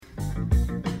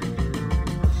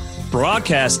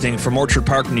Broadcasting from Orchard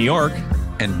Park, New York,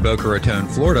 and Boca Raton,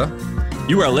 Florida,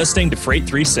 you are listening to Freight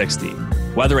 360.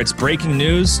 Whether it's breaking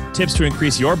news, tips to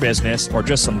increase your business, or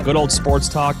just some good old sports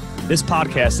talk, this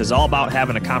podcast is all about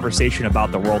having a conversation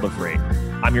about the world of freight.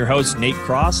 I'm your host, Nate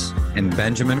Cross. And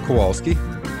Benjamin Kowalski.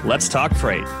 Let's talk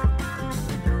freight.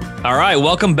 All right,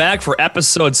 welcome back for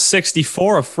episode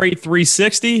 64 of Freight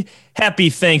 360. Happy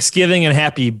Thanksgiving and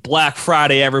happy Black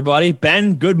Friday, everybody.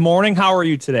 Ben, good morning. How are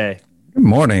you today? Good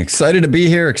morning. Excited to be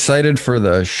here. Excited for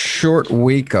the short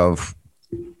week of,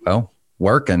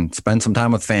 work and spend some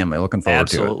time with family. Looking forward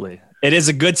to it. Absolutely. It is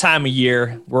a good time of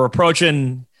year. We're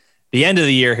approaching the end of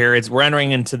the year here. We're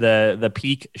entering into the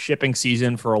peak shipping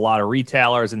season for a lot of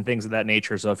retailers and things of that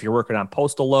nature. So if you're working on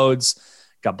postal loads,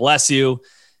 God bless you.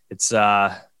 It's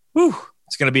going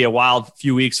to be a wild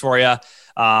few weeks for you.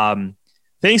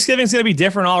 Thanksgiving is going to be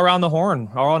different all around the horn,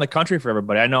 all around the country for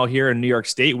everybody. I know here in New York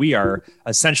State, we are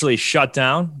essentially shut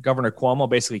down. Governor Cuomo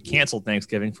basically canceled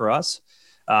Thanksgiving for us.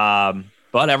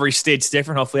 But every state's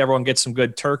different. Hopefully everyone gets some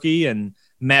good turkey and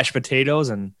mashed potatoes.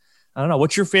 And I don't know,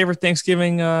 what's your favorite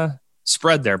Thanksgiving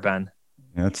spread there, Ben?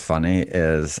 What's funny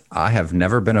is I have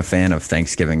never been a fan of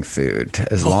Thanksgiving food.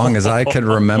 As long as I could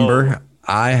remember,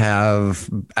 I have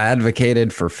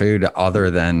advocated for food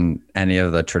other than any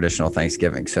of the traditional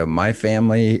Thanksgiving. So my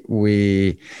family,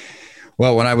 when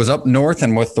I was up north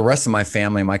and with the rest of my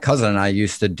family, my cousin and I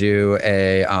used to do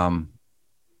a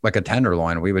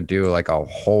tenderloin. We would do like a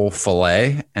whole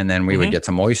fillet, and then we would get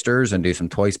some oysters and do some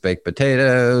twice baked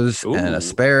potatoes and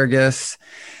asparagus.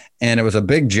 And it was a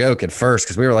big joke at first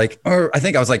because we were like, I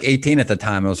think I was like 18 at the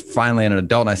time. I was finally an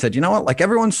adult. And I said, you know what? Like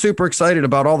everyone's super excited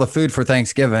about all the food for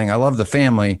Thanksgiving. I love the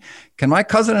family. Can my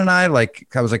cousin and I,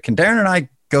 can Darren and I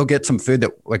go get some food that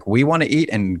like we want to eat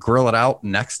and grill it out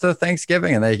next to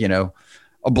Thanksgiving? And they,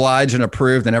 obliged and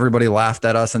approved. And everybody laughed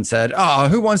at us and said, oh,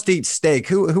 who wants to eat steak?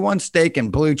 Who wants steak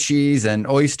and blue cheese and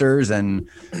oysters and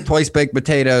twice baked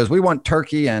potatoes? We want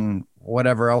turkey and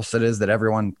whatever else it is that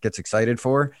everyone gets excited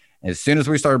for. As soon as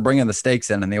we started bringing the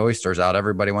steaks in and the oysters out,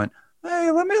 everybody went,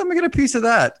 hey, let me get a piece of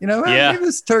that. Hey, give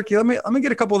this turkey. Let me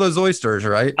get a couple of those oysters,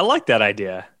 right? I like that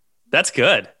idea. That's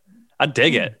good. I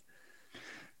dig it.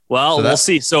 Well, we'll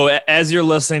see. So as you're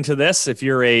listening to this, if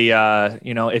you're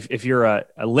if you're a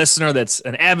listener that's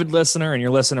an avid listener and you're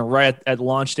listening right at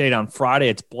launch date on Friday,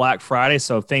 it's Black Friday.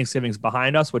 So Thanksgiving's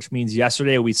behind us, which means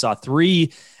yesterday we saw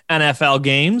 3 NFL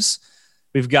games.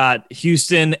 We've got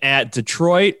Houston at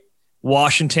Detroit,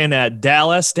 Washington at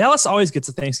Dallas. Dallas always gets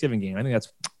a Thanksgiving game. I think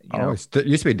that's it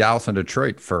used to be Dallas and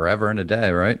Detroit forever and a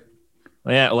day, right?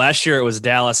 Well, yeah, last year it was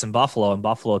Dallas and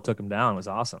Buffalo took them down. It was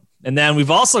awesome. And then we've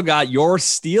also got your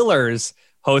Steelers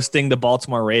hosting the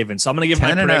Baltimore Ravens. So I'm going to give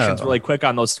my predictions really quick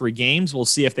on those 3 games. We'll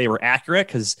see if they were accurate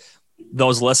because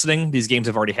those listening, these games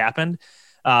have already happened.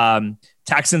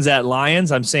 Texans at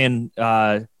Lions. I'm saying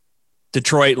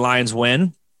Detroit Lions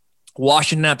win.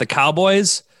 Washington at the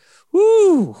Cowboys.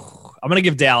 Woo! I'm going to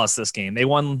give Dallas this game. They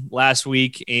won last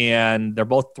week, and they're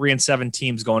both 3-7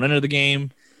 teams going into the game.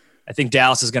 I think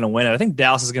Dallas is going to win it. I think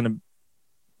Dallas is going to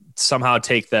somehow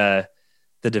take the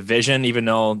division, even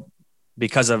though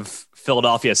because of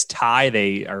Philadelphia's tie,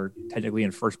 they are technically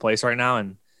in first place right now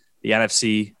in the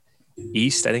NFC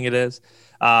East, I think it is.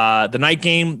 The night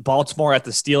game, Baltimore at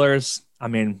the Steelers. I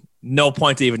mean, no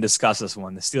point to even discuss this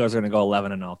one. The Steelers are going to go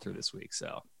 11-0 through this week,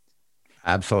 so.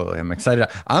 Absolutely. I'm excited.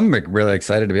 I'm really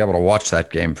excited to be able to watch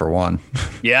that game for one.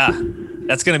 Yeah,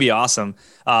 that's going to be awesome.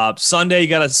 Sunday, you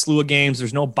got a slew of games.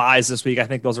 There's no buys this week. I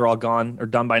think those are all gone or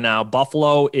done by now.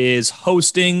 Buffalo is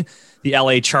hosting the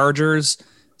LA Chargers.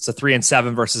 It's a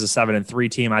 3-7 versus a 7-3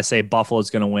 team. I say Buffalo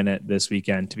is going to win it this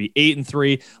weekend to be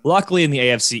 8-3. Luckily in the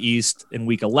AFC East in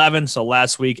week 11. So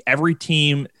last week, every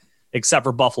team except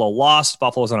for Buffalo lost.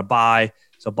 Buffalo's on a bye.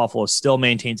 So Buffalo still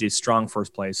maintains a strong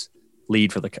first place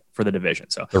lead for the division.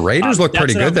 So the Raiders look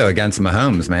pretty good though against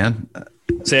Mahomes, man.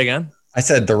 Say again. I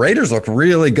said the Raiders looked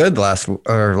really good last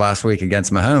week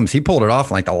against Mahomes. He pulled it off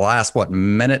in like the last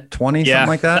minute 20, something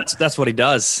like that. That's what he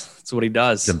does. That's what he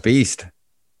does. He's a beast.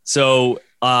 So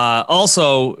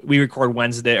also we record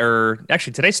Wednesday, or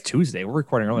actually today's Tuesday. We're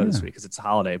recording earlier this week because it's a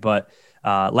holiday. But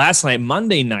last night,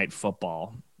 Monday Night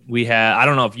Football, we had, I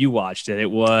don't know if you watched it.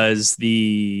 It was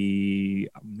why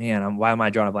am I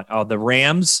drawing a blank? Oh, the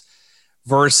Rams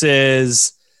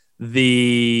versus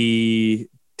the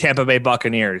Tampa Bay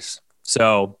Buccaneers.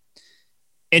 So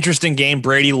interesting game.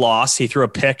 Brady lost. He threw a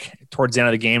pick towards the end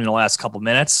of the game in the last couple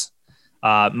minutes.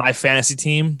 My fantasy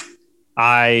team,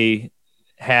 I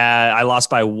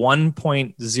lost by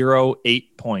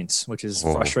 1.08 points, which is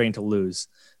frustrating to lose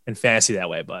in fantasy that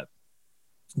way. But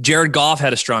Jared Goff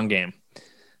had a strong game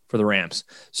for the Rams.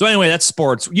 So anyway, that's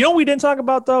sports. You know what we didn't talk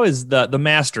about though is the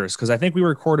Masters, because I think we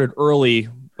recorded early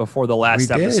before the last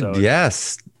episode.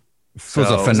 Yes. It was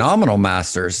a phenomenal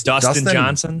Masters. Dustin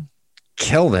Johnson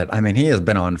killed it. I mean, he has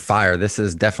been on fire. This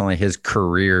is definitely his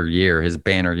career year, his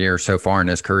banner year so far in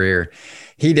his career.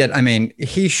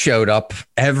 He showed up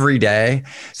every day.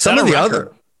 Some of the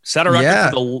other set a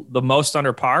record for the most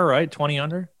under par, right? 20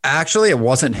 under. Actually, it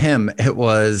wasn't him. It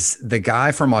was the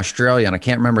guy from Australia, and I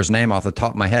can't remember his name off the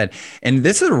top of my head. And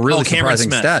this is a really surprising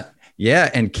stat.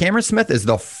 Yeah, and Cameron Smith is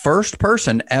the first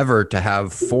person ever to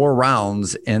have 4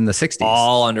 rounds in the 60s.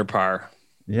 All under par.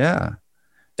 Yeah.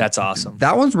 That's awesome.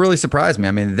 That one's really surprised me.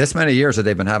 I mean, this many years that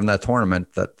they've been having that tournament,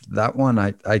 that one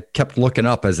I kept looking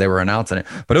up as they were announcing it,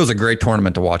 but it was a great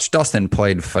tournament to watch. Dustin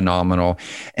played phenomenal.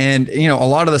 And, a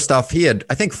lot of the stuff he had,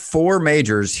 I think 4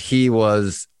 majors, he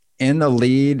was in the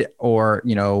lead or,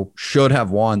 should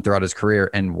have won throughout his career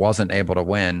and wasn't able to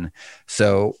win.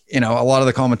 So, a lot of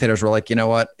the commentators were like, you know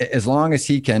what, as long as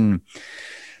he can,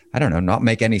 I don't know, not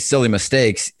make any silly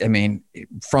mistakes. I mean,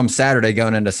 from Saturday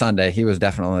going into Sunday, he was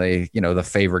definitely, the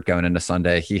favorite going into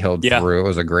Sunday. He held through. It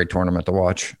was a great tournament to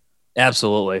watch.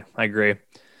 Absolutely. I agree.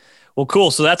 Well,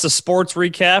 cool. So that's a sports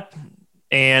recap,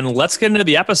 and let's get into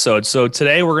the episode. So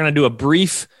today we're going to do a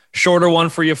brief, shorter one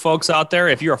for you folks out there.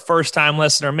 If you're a first-time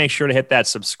listener, make sure to hit that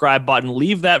subscribe button.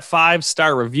 Leave that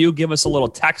 5-star review. Give us a little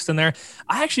text in there.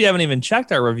 I actually haven't even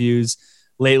checked our reviews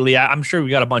lately. I'm sure we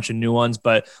got a bunch of new ones,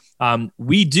 but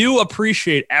we do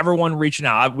appreciate everyone reaching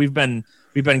out. We've been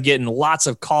getting lots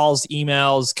of calls,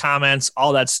 emails, comments,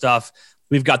 all that stuff.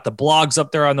 We've got the blogs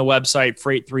up there on the website,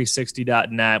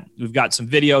 freight360.net. We've got some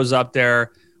videos up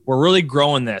there. We're really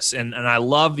growing this, and I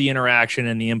love the interaction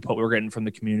and the input we're getting from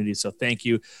the community. So thank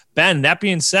you, Ben. That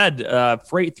being said,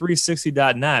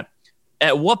 freight360.net.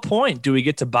 At what point do we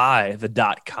get to buy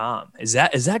the .com? Is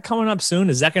that coming up soon?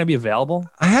 Is that going to be available?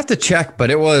 I have to check, but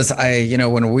it was,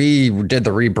 when we did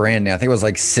the rebranding, I think it was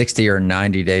like 60 or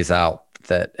 90 days out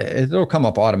that it'll come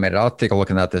up automated. I'll take a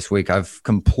look at that this week. I've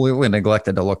completely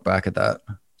neglected to look back at that.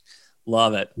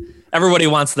 Love it. Everybody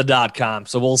wants the .com,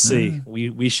 so we'll see.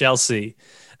 We shall see.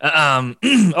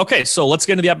 Okay, so let's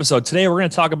get into the episode. Today we're going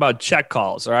to talk about check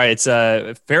calls. All right, it's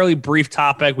a fairly brief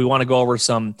topic. We want to go over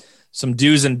some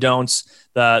do's and don'ts.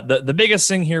 The biggest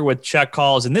thing here with check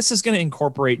calls, and this is going to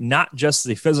incorporate not just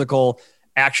the physical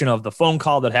action of the phone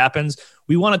call that happens.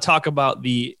 We want to talk about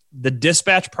the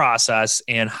dispatch process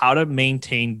and how to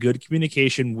maintain good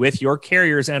communication with your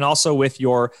carriers and also with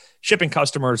your shipping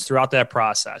customers throughout that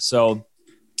process. So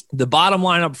the bottom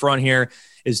line up front here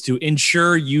is to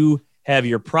ensure you have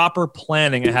your proper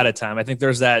planning ahead of time. I think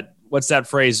there's what's that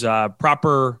phrase?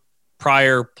 Proper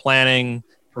prior planning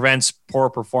prevents poor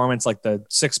performance, like the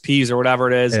 6 P's or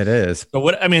whatever it is. It is.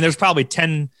 But there's probably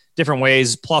 10 different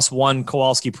ways plus one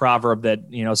Kowalski proverb that,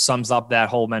 sums up that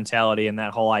whole mentality and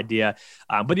that whole idea.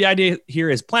 But the idea here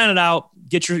is plan it out,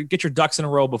 get your ducks in a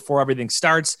row before everything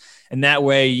starts. And that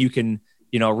way you can,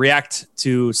 react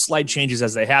to slight changes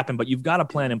as they happen, but you've got a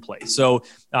plan in place. So,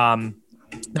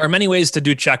 there are many ways to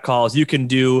do check calls. You can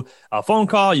do a phone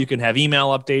call. You can have email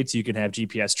updates. You can have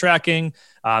GPS tracking.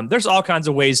 There's all kinds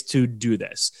of ways to do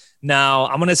this. Now,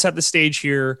 I'm going to set the stage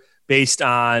here based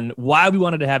on why we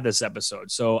wanted to have this episode.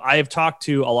 So I have talked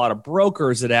to a lot of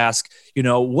brokers that ask,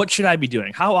 what should I be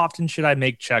doing? How often should I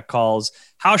make check calls?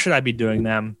 How should I be doing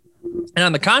them? And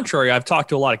on the contrary, I've talked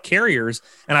to a lot of carriers,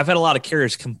 and I've had a lot of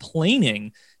carriers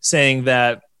complaining, saying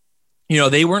that,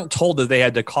 they weren't told that they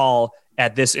had to call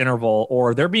at this interval,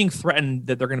 or they're being threatened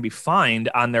that they're going to be fined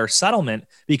on their settlement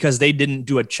because they didn't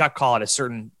do a check call at a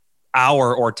certain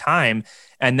hour or time,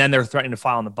 and then they're threatening to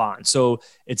file on the bond. So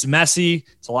it's messy.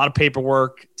 It's a lot of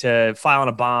paperwork to file on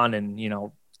a bond and,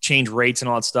 change rates and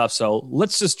all that stuff. So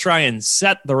let's just try and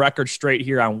set the record straight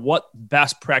here on what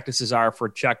best practices are for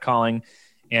check calling.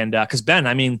 And because Ben,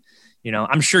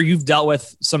 I'm sure you've dealt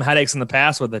with some headaches in the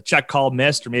past with a check call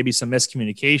missed, or maybe some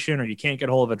miscommunication, or you can't get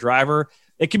a hold of a driver.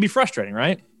 It can be frustrating,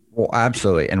 right? Well,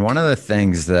 absolutely. And one of the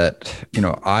things that,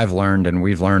 I've learned and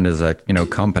we've learned as a,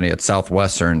 company at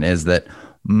Southwestern is that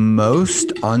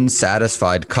most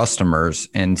unsatisfied customers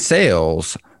in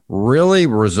sales really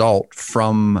result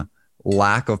from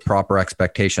lack of proper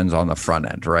expectations on the front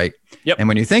end, right? Yep. And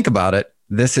when you think about it,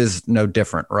 this is no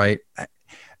different, right?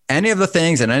 Any of the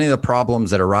things and any of the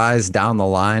problems that arise down the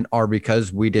line are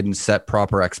because we didn't set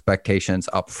proper expectations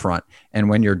up front. And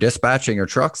when you're dispatching your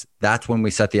trucks, that's when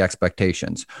we set the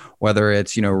expectations, whether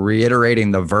it's,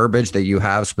 reiterating the verbiage that you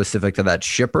have specific to that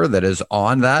shipper that is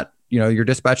on that, your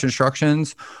dispatch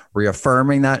instructions,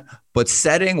 reaffirming that, but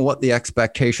setting what the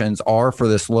expectations are for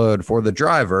this load for the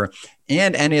driver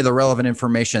and any of the relevant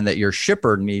information that your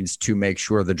shipper needs to make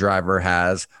sure the driver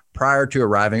has prior to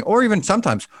arriving, or even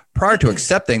sometimes prior to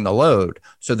accepting the load,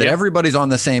 so that everybody's on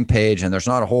the same page and there's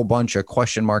not a whole bunch of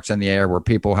question marks in the air where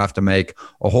people have to make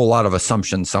a whole lot of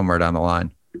assumptions somewhere down the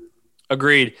line.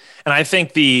 Agreed. And I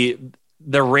think the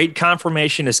rate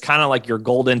confirmation is kind of like your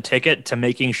golden ticket to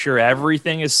making sure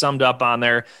everything is summed up on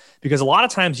there. Because a lot of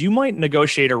times you might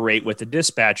negotiate a rate with the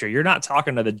dispatcher. You're not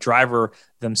talking to the driver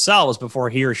themselves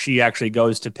before he or she actually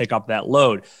goes to pick up that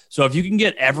load. So if you can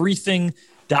get everything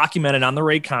documented on the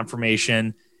rate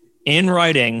confirmation in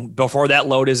writing before that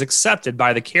load is accepted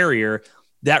by the carrier,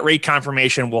 that rate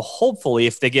confirmation will hopefully,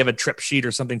 if they give a trip sheet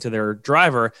or something to their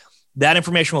driver, that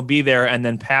information will be there and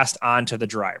then passed on to the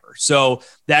driver. So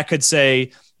that could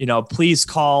say, please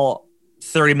call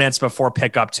 30 minutes before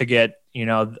pickup to get,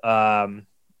 the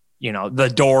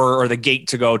door or the gate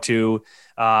to go to,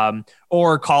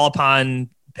 or call upon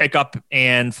pickup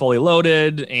and fully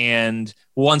loaded and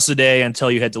once a day until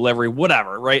you hit delivery,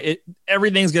 whatever, right?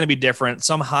 Everything's going to be different.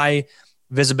 Some high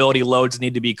visibility loads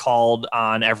need to be called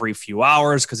on every few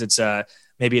hours because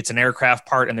maybe it's an aircraft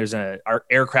part and there's an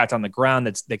aircraft on the ground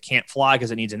that can't fly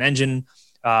because it needs an engine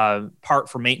part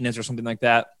for maintenance or something like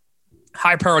that.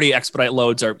 High priority expedite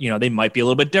loads are, they might be a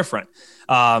little bit different.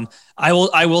 I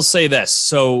will say this.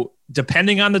 So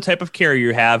depending on the type of carrier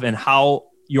you have and how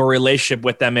your relationship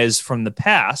with them is from the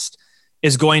past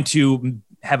is going to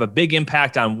have a big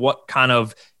impact on what kind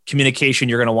of communication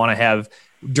you're going to want to have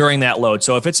during that load.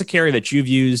 So if it's a carrier that you've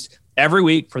used every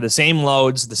week for the same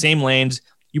loads, the same lanes,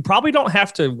 you probably don't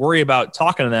have to worry about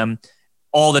talking to them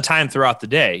all the time throughout the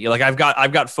day. Like I've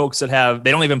got folks that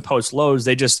they don't even post loads.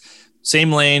 They just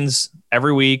same lanes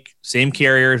every week, same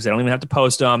carriers. They don't even have to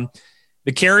post them.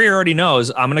 The carrier already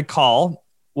knows I'm going to call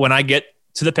when I get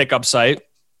to the pickup site.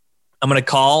 I'm going to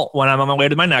call when I'm on my way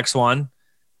to my next one,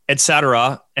 et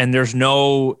cetera. And there's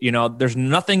there's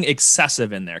nothing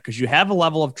excessive in there because you have a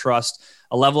level of trust,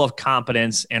 a level of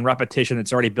competence and repetition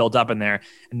that's already built up in there.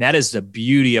 And that is the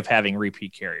beauty of having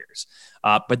repeat carriers.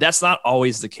 But that's not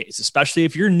always the case, especially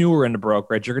if you're newer into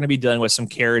brokerage. You're going to be dealing with some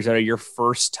carriers that are your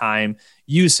first time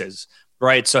uses,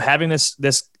 right? So having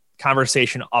this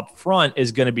conversation up front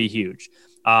is going to be huge.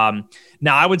 Now,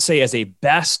 I would say as a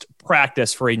best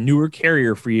practice for a newer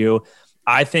carrier for you,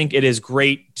 I think it is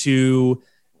great to,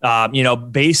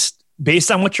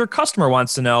 based on what your customer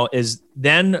wants to know, is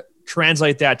then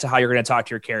translate that to how you're going to talk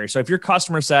to your carrier. So if your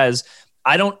customer says,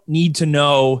 I don't need to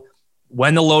know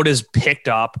when the load is picked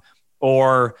up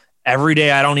or every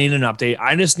day I don't need an update.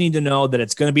 I just need to know that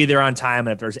it's going to be there on time.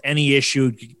 And if there's any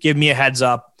issue, give me a heads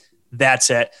up. That's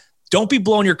it. Don't be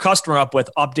blowing your customer up with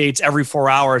updates every 4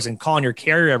 hours and calling your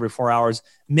carrier every 4 hours.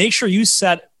 Make sure you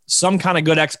set some kind of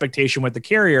good expectation with the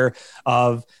carrier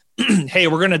of, hey,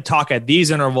 we're going to talk at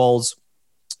these intervals.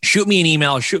 Shoot me an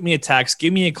email, shoot me a text,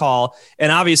 give me a call.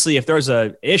 And obviously, if there's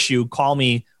an issue, call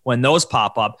me when those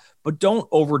pop up, but don't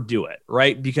overdo it,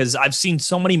 right? Because I've seen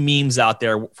so many memes out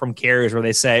there from carriers where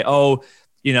they say, oh,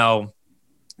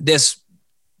 this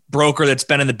broker that's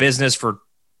been in the business for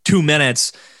 2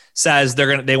 minutes says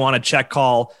they want to check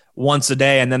call once a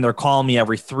day. And then they're calling me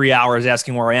every 3 hours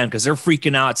asking where I am because they're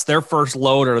freaking out. It's their first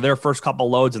load or their first couple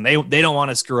loads and they don't want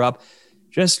to screw up.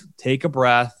 Just take a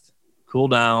breath, cool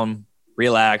down,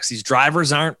 relax. These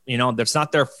drivers aren't, that's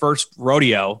not their first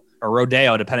rodeo or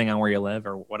rodeo, depending on where you live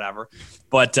or whatever.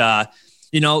 But,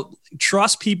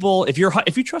 trust people. If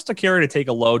you trust a carrier to take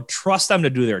a load, trust them to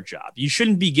do their job. You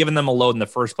shouldn't be giving them a load in the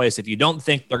first place if you don't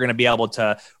think they're going to be able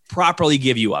to properly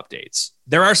give you updates.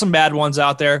 There are some bad ones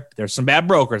out there. There's some bad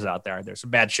brokers out there. There's some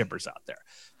bad shippers out there.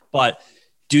 But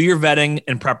do your vetting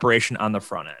and preparation on the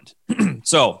front end.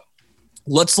 So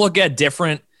let's look at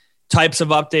different types of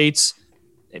updates,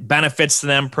 benefits to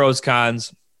them, pros,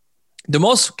 cons. The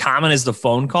most common is the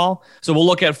phone call. So we'll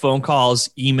look at phone calls,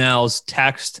 emails,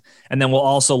 text, and then we'll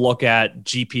also look at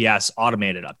GPS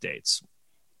automated updates.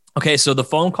 Okay, so the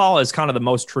phone call is kind of the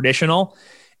most traditional.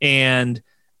 And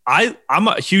I'm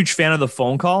a huge fan of the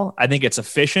phone call. I think it's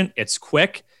efficient, it's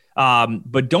quick,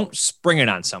 but don't spring it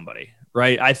on somebody,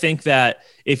 right? I think that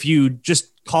if you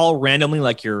just call randomly,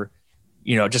 like you're,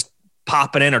 just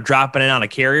popping in or dropping in on a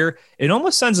carrier, it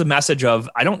almost sends a message of,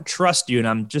 I don't trust you. And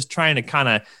I'm just trying to kind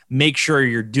of make sure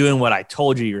you're doing what I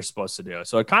told you you're supposed to do.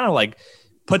 So it kind of like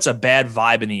puts a bad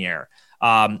vibe in the air.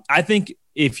 I think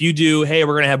if you do, hey,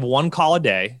 we're going to have one call a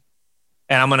day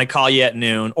and I'm going to call you at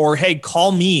noon, or, hey,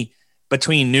 call me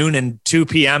between noon and 2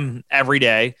 p.m. every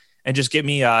day and just give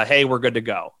me hey, we're good to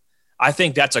go. I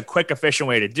think that's a quick, efficient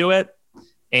way to do it.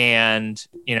 And,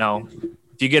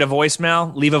 if you get a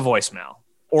voicemail, leave a voicemail.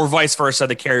 Or vice versa,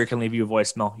 the carrier can leave you a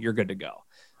voicemail. You're good to go.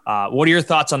 What are your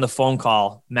thoughts on the phone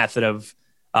call method of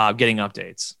getting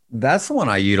updates? That's the one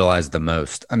I utilize the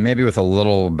most. Maybe with a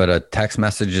little bit of text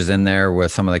messages in there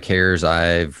with some of the carriers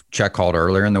I've check called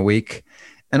earlier in the week.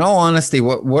 In all honesty,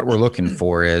 what we're looking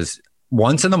for is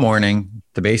once in the morning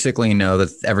to basically know that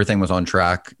everything was on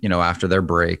track, after their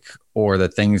break, or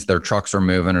that their trucks are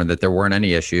moving, or that there weren't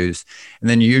any issues. And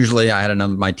then usually I had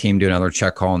my team do another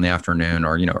check call in the afternoon,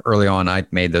 or, early on, I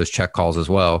made those check calls as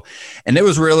well. And it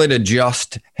was really to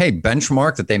just, hey,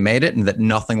 benchmark that they made it and that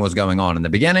nothing was going on in the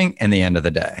beginning and the end of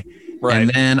the day. Right.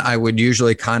 And then I would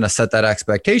usually kind of set that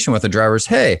expectation with the drivers.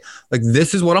 Hey, like,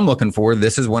 this is what I'm looking for.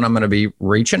 This is when I'm going to be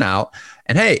reaching out.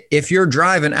 And hey, if you're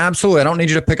driving, absolutely, I don't need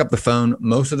you to pick up the phone.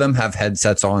 Most of them have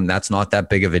headsets on. That's not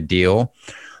that big of a deal.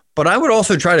 But I would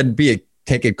also try to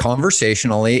take it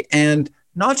conversationally and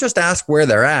not just ask where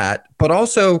they're at, but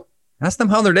also ask them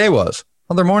how their day was,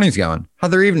 how their morning's going, how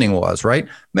their evening was, right?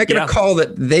 Make it a call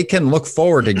that they can look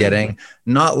forward to getting,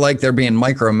 not like they're being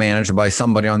micromanaged by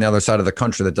somebody on the other side of the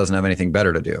country that doesn't have anything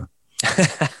better to do.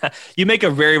 You make a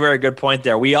very, very good point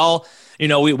there. We all,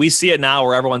 we see it now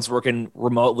where everyone's working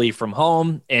remotely from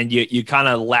home, and you kind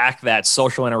of lack that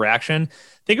social interaction.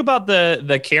 Think about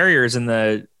the carriers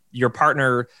and your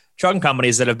partner trucking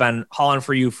companies that have been hauling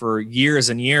for you for years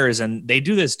and years, and they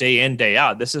do this day in, day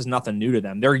out. This is nothing new to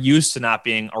them. They're used to not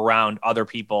being around other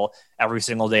people every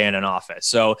single day in an office.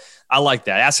 So I like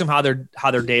that. Ask them how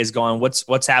their day is going,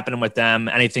 what's happening with them,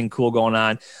 anything cool going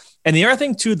on. And the other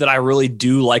thing too that I really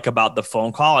do like about the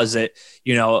phone call is that,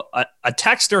 a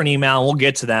text or an email, and we'll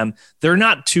get to them, they're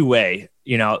not two-way,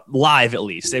 live at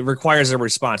least. It requires a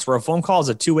response, where a phone call is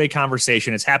a two-way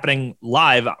conversation. It's happening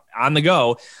live on the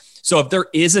go. So if there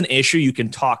is an issue, you can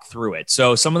talk through it.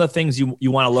 So some of the things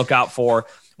you want to look out for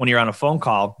when you're on a phone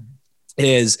call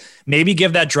is maybe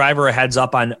give that driver a heads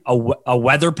up on a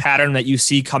weather pattern that you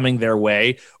see coming their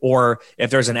way, or if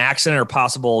there's an accident or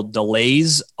possible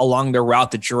delays along their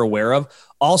route that you're aware of.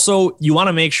 Also, you want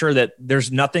to make sure that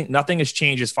there's nothing has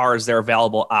changed as far as their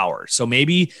available hours. So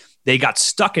maybe they got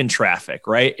stuck in traffic,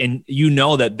 right? And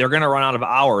that they're going to run out of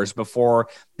hours before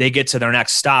they get to their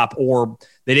next stop, or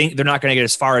they're not going to get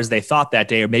as far as they thought that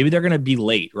day, or maybe they're going to be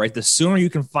late, right? The sooner you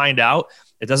can find out,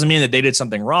 it doesn't mean that they did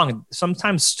something wrong.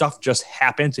 Sometimes stuff just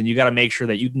happens, and you got to make sure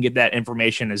that you can get that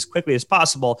information as quickly as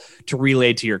possible to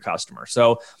relay to your customer.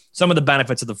 So some of the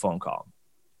benefits of the phone call.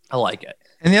 I like it.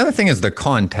 And the other thing is the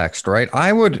context, right?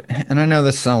 And I know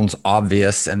this sounds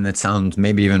obvious and it sounds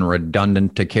maybe even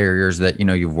redundant to carriers that,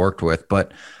 you've worked with,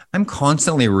 but I'm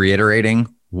constantly reiterating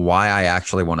why I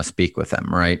actually want to speak with them,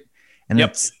 right? And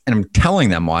and I'm telling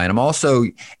them why. And I'm also,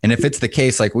 and if it's the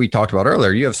case, like we talked about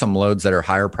earlier, you have some loads that are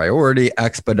higher priority,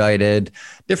 expedited,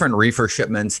 different reefer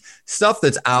shipments, stuff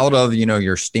that's out of,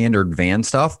 your standard van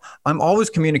stuff. I'm always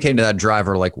communicating to that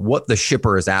driver, like, what the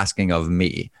shipper is asking of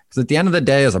me. Because at the end of the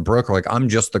day, as a broker, like, I'm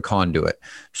just the conduit.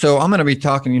 So I'm going to be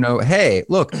talking, hey,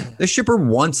 look, the shipper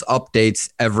wants updates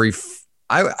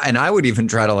I would even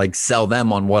try to sell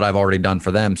them on what I've already done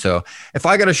for them. So if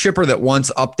I got a shipper that wants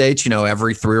updates,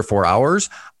 every 3 or 4 hours,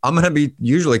 I'm going to be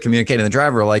usually communicating to the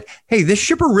driver like, hey, this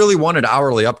shipper really wanted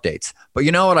hourly updates. But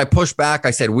you know what? I pushed back.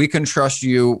 I said, we can trust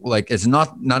you. It's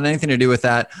not anything to do with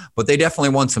that, but they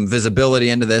definitely want some visibility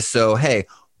into this. So, hey,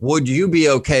 would you be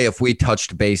okay if we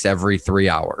touched base every 3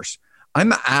 hours?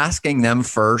 I'm asking them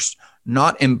first,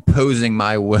 not imposing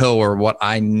my will or what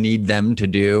I need them to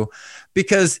do,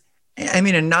 because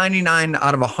in 99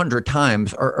 out of 100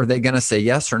 times, are they going to say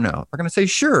yes or no? They're going to say,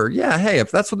 sure. Yeah. Hey, if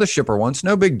that's what the shipper wants,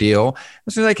 no big deal.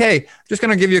 It's like, hey, just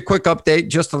going to give you a quick update,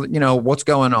 just to, what's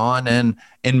going on. And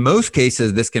in most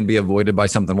cases, this can be avoided by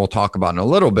something we'll talk about in a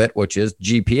little bit, which is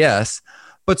GPS.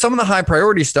 But some of the high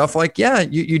priority stuff,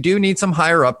 you do need some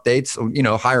higher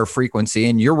updates, higher frequency,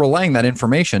 and you're relaying that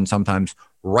information sometimes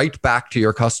right back to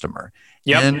your customer.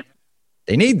 Yep. And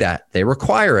they need that. They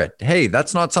require it. Hey,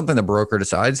 that's not something the broker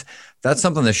decides. That's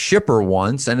something the shipper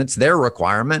wants, and it's their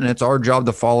requirement, and it's our job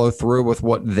to follow through with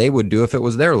what they would do if it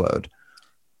was their load.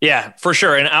 Yeah, for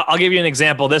sure. And I'll give you an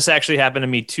example. This actually happened to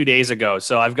me 2 days ago.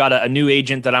 So I've got a new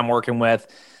agent that I'm working with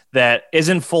that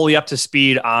isn't fully up to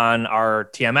speed on our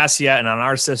TMS yet and on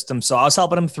our system. So I was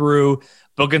helping him through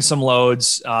booking some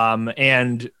loads.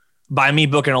 And by me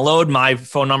booking a load, my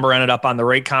phone number ended up on the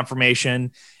rate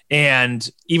confirmation. And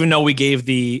even though we gave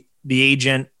the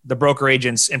broker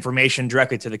agent's information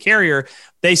directly to the carrier,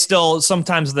 they still,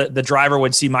 sometimes the driver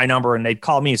would see my number and they'd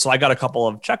call me. So I got a couple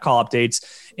of check call updates.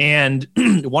 And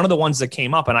one of the ones that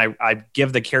came up, and I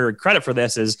give the carrier credit for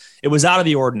this, is it was out of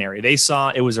the ordinary. They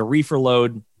saw it was a reefer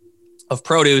load of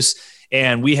produce,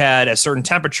 and we had a certain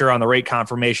temperature on the rate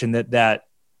confirmation that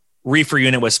reefer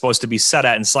unit was supposed to be set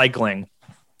at in cycling.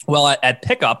 Well, at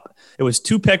pickup, It was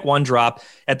 2 pick, 1 drop.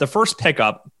 At the first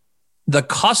pickup, the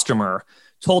customer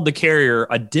told the carrier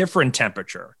a different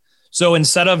temperature. So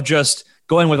instead of just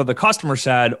going with what the customer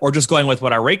said or just going with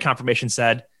what our rate confirmation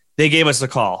said, they gave us a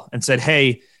call and said,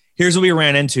 hey, here's what we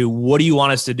ran into. What do you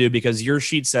want us to do? Because your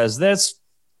sheet says this,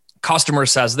 customer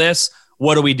says this.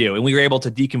 What do we do? And we were able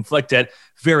to deconflict it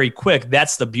very quick.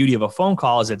 That's the beauty of a phone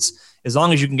call, is it's as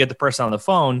long as you can get the person on the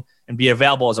phone and be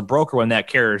available as a broker when that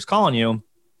carrier is calling you,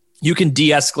 you can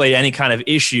de-escalate any kind of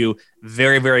issue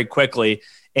very, very quickly.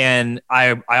 And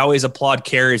I always applaud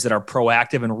carriers that are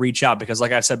proactive and reach out, because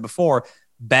like I said before,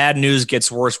 bad news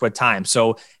gets worse with time.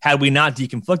 So had we not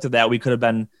deconflicted that, we could have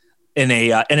been in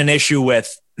an issue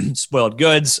with spoiled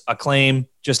goods, a claim,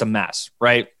 just a mess,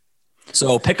 right?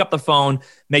 So pick up the phone,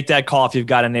 make that call if you've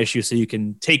got an issue so you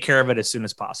can take care of it as soon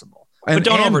as possible. But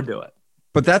don't overdo it.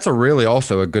 But that's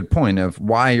also a good point of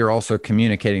why you're also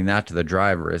communicating that to the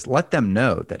driver, is let them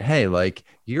know that, hey, like,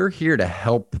 you're here to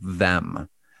help them.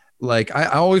 Like, I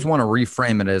always want to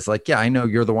reframe it as like, yeah, I know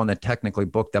you're the one that technically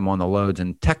booked them on the loads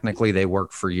and technically they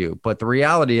work for you. But the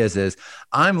reality is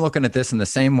I'm looking at this in the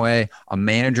same way a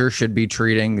manager should be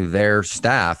treating their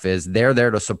staff, is they're there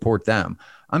to support them.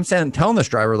 I'm telling this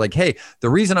driver, like, hey, the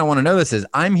reason I want to know this is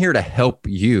I'm here to help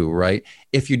you, right?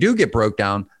 If you do get broke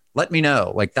down, let me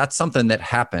know. Like, that's something that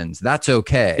happens. That's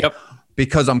okay. Yep.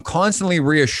 Because I'm constantly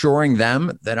reassuring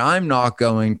them that I'm not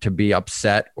going to be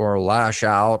upset or lash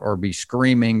out or be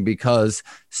screaming because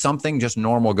something just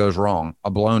normal goes wrong,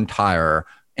 a blown tire,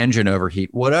 engine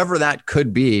overheat, whatever that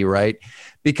could be, right?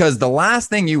 Because the last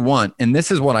thing you want, and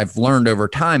this is what I've learned over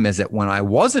time, is that when I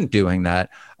wasn't doing that,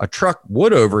 a truck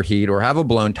would overheat or have a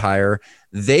blown tire.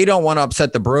 They don't want to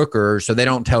upset the broker, so they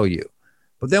don't tell you.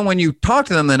 But then when you talk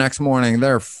to them the next morning,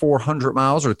 they're 400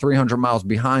 miles or 300 miles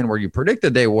behind where you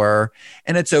predicted they were.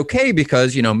 And it's okay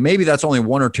because, maybe that's only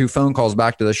 1 or 2 phone calls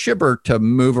back to the shipper to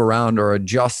move around or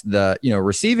adjust the,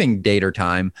 receiving date or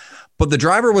time. But the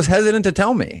driver was hesitant to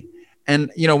tell me.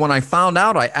 And, when I found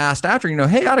out, I asked after,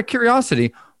 hey, out of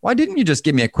curiosity, why didn't you just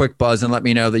give me a quick buzz and let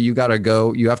me know that you got to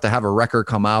go, you have to have a wrecker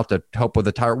come out to help with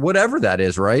the tire, whatever that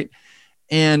is, right?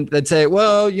 And they'd say,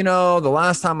 well, the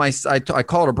last time I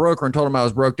called a broker and told him I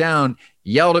was broke down,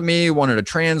 yelled at me, wanted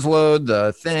to transload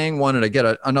the thing, wanted to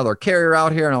get another carrier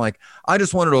out here. And I'm like, I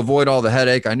just wanted to avoid all the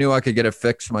headache. I knew I could get it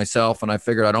fixed myself. And I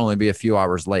figured I'd only be a few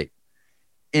hours late.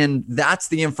 And that's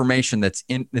the information that's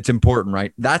important,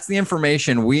 right? That's the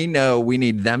information we know we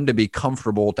need them to be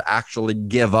comfortable to actually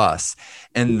give us.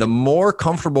 And the more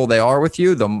comfortable they are with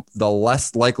you, the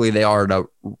less likely they are to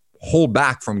hold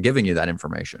back from giving you that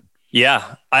information.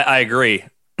 Yeah, I agree.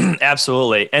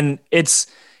 Absolutely. And it's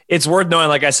worth knowing,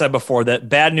 like I said before, that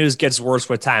bad news gets worse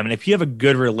with time. And if you have a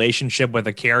good relationship with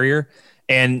a carrier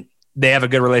and they have a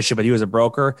good relationship with you as a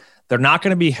broker, they're not going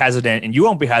to be hesitant, and you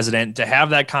won't be hesitant to have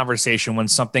that conversation when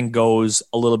something goes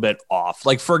a little bit off.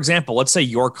 Like, for example, let's say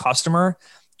your customer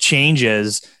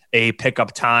changes a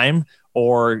pickup time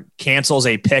or cancels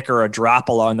a pick or a drop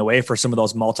along the way for some of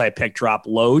those multi-pick drop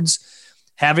loads.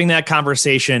 Having that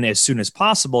conversation as soon as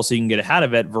possible so you can get ahead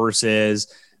of it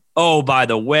versus, oh, by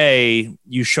the way,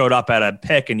 you showed up at a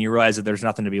pick and you realize that there's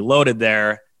nothing to be loaded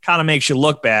there, kind of makes you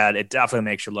look bad. It definitely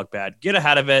makes you look bad. Get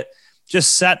ahead of it.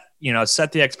 Just set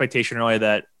the expectation early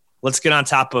that let's get on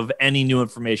top of any new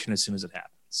information as soon as it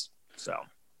happens. So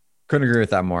couldn't agree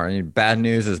with that more. I mean, bad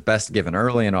news is best given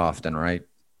early and often, right?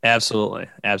 Absolutely.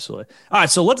 All right.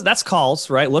 So that's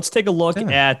calls, right? Let's take a look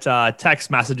at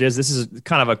text messages. This is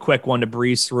kind of a quick one to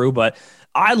breeze through, but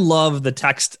I love the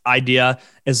text idea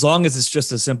as long as it's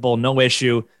just a simple, no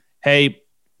issue. Hey,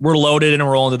 we're loaded and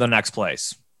we're rolling to the next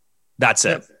place. That's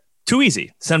it. Too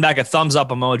easy. Send back a thumbs up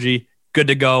emoji. Good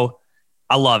to go.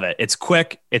 I love it. It's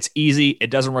quick. It's easy. It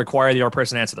doesn't require the other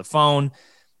person to answer the phone,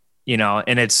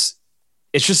 and it's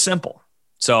just simple.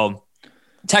 So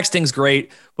texting's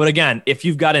great. But again, if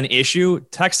you've got an issue,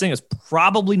 texting is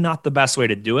probably not the best way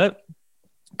to do it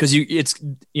because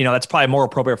that's probably more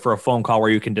appropriate for a phone call where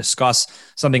you can discuss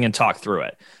something and talk through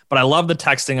it. But I love the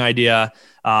texting idea.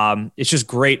 It's just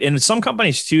great. And some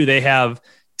companies too, they have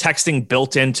texting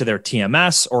built into their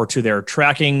TMS or to their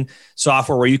tracking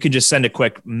software where you can just send a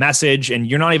quick message and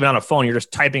you're not even on a phone. You're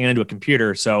just typing it into a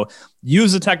computer. So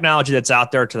use the technology that's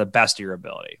out there to the best of your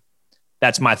ability.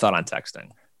 That's my thought on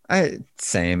texting.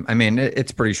 Same. I mean,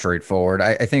 it's pretty straightforward.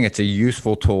 I think it's a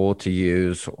useful tool to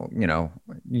use,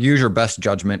 use your best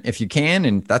judgment if you can.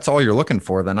 And that's all you're looking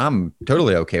for, then I'm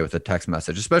totally okay with a text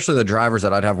message, especially the drivers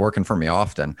that I'd have working for me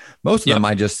often. Most of them,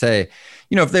 I just say,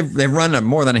 if they've run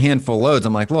more than a handful of loads,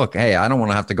 I'm like, look, hey, I don't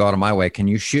want to have to go out of my way. Can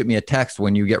you shoot me a text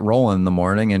when you get rolling in the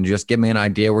morning and just give me an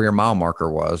idea where your mile marker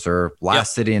was or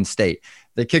last city and state?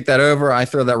 They kick that over. I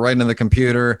throw that right into the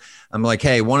computer. I'm like,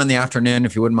 hey, 1 PM,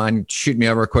 if you wouldn't mind, shoot me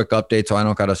over a quick update so I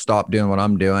don't got to stop doing what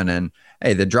I'm doing. And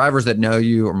hey, the drivers that know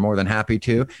you are more than happy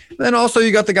to. Then also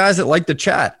you got the guys that like to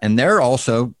chat, and they're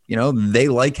also, they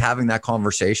like having that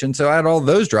conversation. So I had all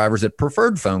those drivers that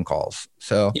preferred phone calls.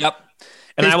 So yep.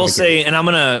 And I will say, and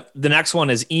the next one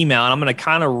is email, and I'm going to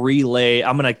kind of relay.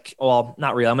 I'm going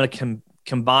to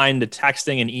combine the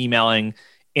texting and emailing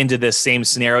into this same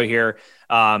scenario here.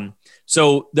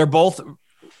 So they're both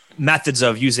methods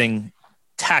of using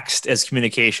text as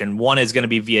communication. One is going to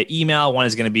be via email. One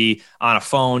is going to be on a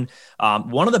phone.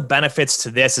 One of the benefits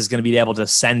to this is going to be able to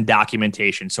send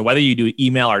documentation. So whether you do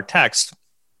email or text,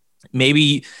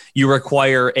 maybe you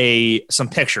require some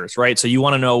pictures, right? So you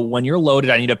want to know when you're loaded,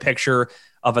 I need a picture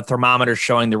of a thermometer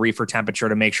showing the reefer temperature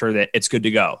to make sure that it's good to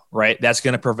go, right? That's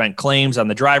going to prevent claims on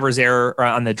the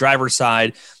driver's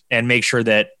side and make sure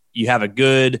that you have a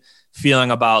good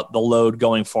feeling about the load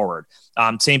going forward.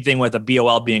 Same thing with a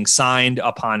BOL being signed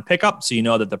upon pickup. So you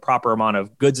know that the proper amount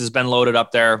of goods has been loaded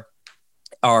up there.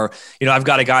 Or, I've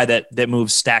got a guy that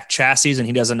moves stacked chassis, and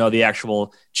he doesn't know the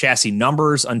actual chassis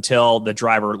numbers until the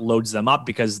driver loads them up,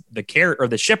 because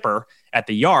the shipper at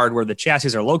the yard where the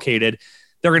chassis are located,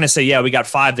 they're going to say, yeah, we got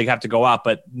 5, they have to go out,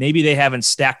 but maybe they haven't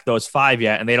stacked those 5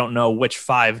 yet, and they don't know which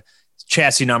 5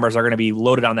 chassis numbers are going to be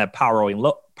loaded on that power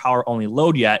only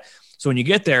load yet. So when you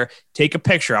get there, take a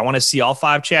picture. I want to see all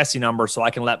 5 chassis numbers so I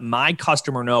can let my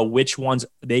customer know which ones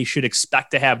they should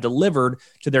expect to have delivered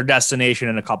to their destination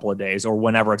in a couple of days or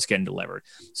whenever it's getting delivered.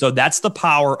 So that's the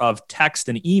power of text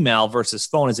and email versus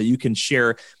phone, is that you can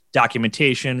share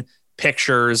documentation,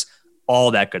 pictures, all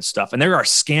that good stuff. And there are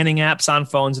scanning apps on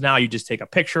phones now. You just take a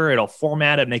picture, it'll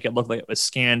format it, make it look like it was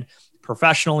scanned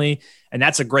professionally. And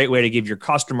that's a great way to give your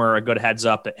customer a good heads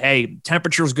up that, hey,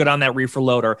 temperature's good on that reefer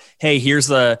load, or hey, here's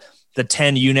the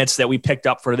 10 units that we picked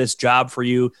up for this job for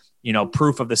you,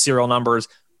 proof of the serial numbers,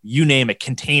 you name it,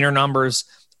 container numbers,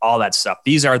 all that stuff.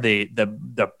 These are the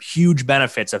huge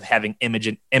benefits of having image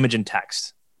and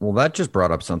text. Well, that just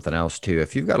brought up something else too.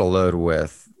 If you've got a load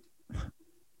with,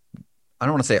 I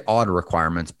don't want to say odd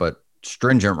requirements, but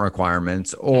stringent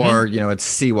requirements, or,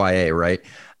 it's CYA, right?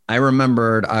 I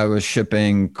remembered I was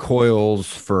shipping coils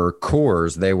for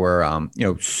Coors. They were,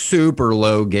 super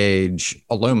low gauge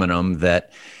aluminum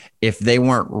that if they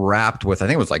weren't wrapped with, I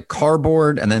think it was like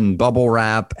cardboard and then bubble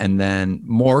wrap and then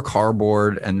more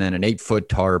cardboard and then an 8-foot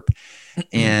tarp.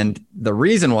 And the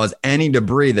reason was any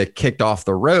debris that kicked off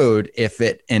the road, if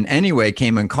it in any way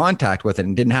came in contact with it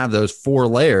and didn't have those 4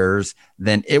 layers,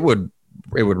 then it would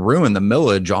ruin the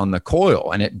millage on the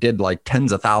coil. And it did like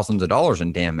tens of thousands of dollars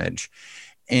in damage.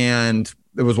 And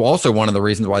it was also one of the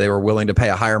reasons why they were willing to pay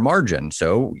a higher margin.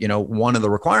 So, one of the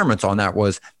requirements on that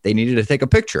was they needed to take a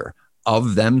picture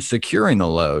of them securing the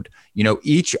load,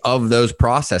 each of those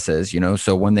processes,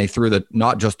 so when they threw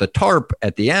not just the tarp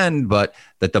at the end, but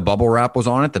that the bubble wrap was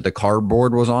on it, that the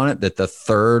cardboard was on it, that the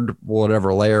third,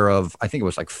 whatever layer of, I think it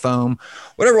was like foam,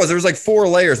 whatever it was, there was like 4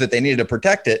 layers that they needed to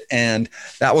protect it. And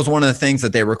that was one of the things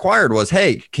that they required was,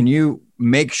 hey, can you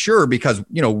make sure, because,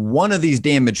 one of these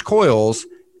damaged coils,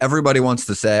 everybody wants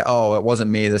to say, oh, it wasn't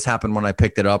me. This happened when I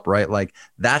picked it up, right? Like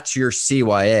that's your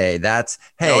CYA. That's,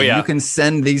 hey, you can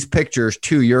send these pictures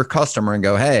to your customer and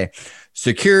go, hey,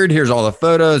 secured. Here's all the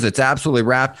photos. It's absolutely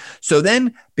wrapped. So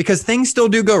then, because things still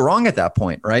do go wrong at that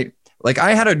point, right? Like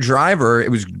I had a driver,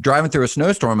 it was driving through a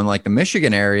snowstorm in like the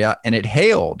Michigan area and it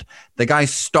hailed. The guy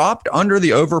stopped under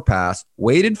the overpass,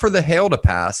 waited for the hail to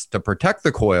pass to protect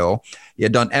the coil. He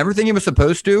had done everything he was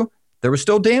supposed to. There was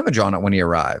still damage on it when he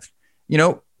arrived.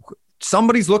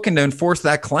 Somebody's looking to enforce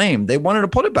that claim. They wanted to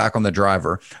put it back on the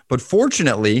driver. But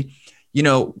fortunately,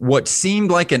 what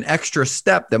seemed like an extra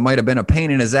step that might have been a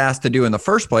pain in his ass to do in the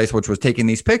first place, which was taking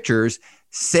these pictures,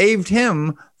 saved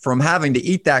him from having to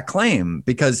eat that claim,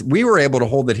 because we were able to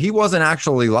hold that he wasn't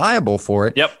actually liable for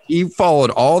it. Yep. He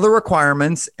followed all the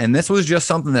requirements, and this was just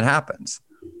something that happens.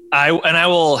 I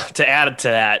will, to add to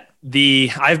that,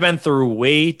 I've been through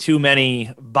way too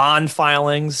many bond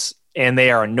filings, and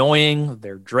they are annoying.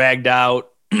 They're dragged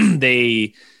out.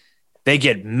 They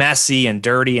get messy and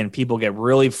dirty, and people get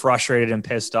really frustrated and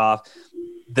pissed off.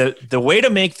 The way to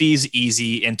make these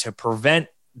easy and to prevent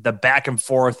the back and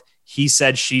forth, he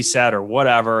said, she said, or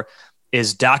whatever,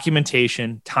 is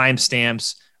documentation,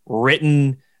 timestamps,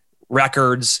 written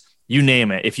records, you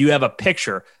name it. If you have a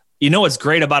picture, what's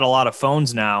great about a lot of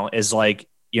phones now is like,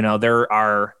 there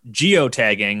are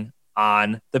geotagging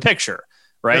on the picture.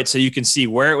 Right. Yep. So you can see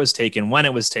where it was taken, when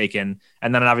it was taken,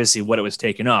 and then obviously what it was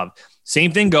taken of.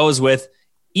 Same thing goes with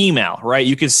email, right?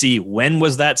 You can see when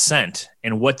was that sent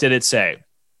and what did it say.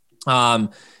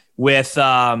 with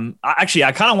actually,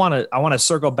 I want to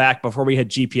circle back before we hit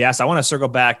GPS. I want to circle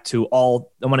back to I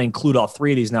want to include all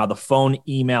three of these now: the phone,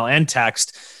 email, and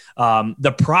text.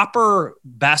 The proper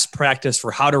best practice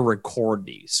for how to record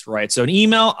these, right? So an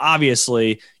email,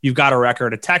 obviously, you've got a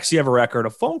record. A text, you have a record.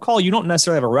 A phone call, you don't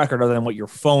necessarily have a record other than what your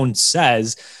phone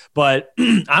says. But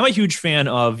I'm a huge fan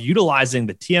of utilizing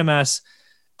the TMS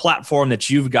platform that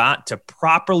you've got to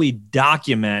properly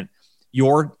document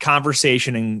your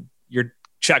conversation and your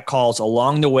check calls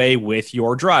along the way with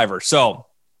your driver. So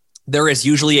there is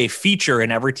usually a feature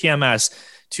in every TMS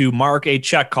to mark a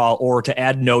check call or to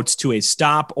add notes to a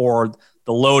stop or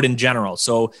the load in general.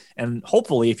 So, and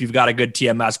hopefully if you've got a good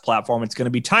TMS platform, it's going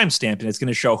to be timestamped and it's going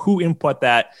to show who input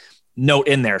that note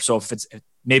in there. So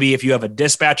if you have a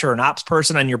dispatcher or an ops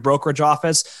person in your brokerage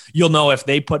office, you'll know if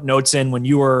they put notes in when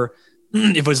you were,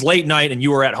 if it was late night and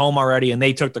you were at home already and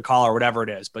they took the call or whatever it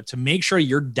is. But to make sure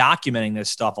you're documenting this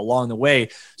stuff along the way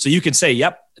so you can say,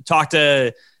 yep, talked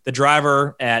to the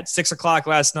driver at 6 o'clock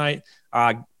last night,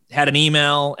 had an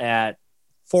email at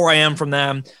 4 a.m. from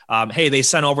them. Hey, they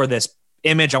sent over this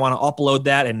image. I want to upload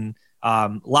that and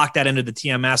lock that into the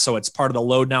TMS so it's part of the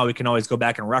load now. We can always go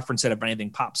back and reference it if anything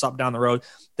pops up down the road.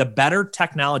 The better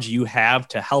technology you have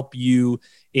to help you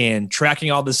in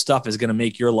tracking all this stuff is going to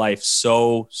make your life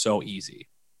so easy.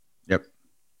 Yep.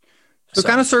 So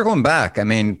kind of circling back,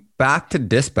 back to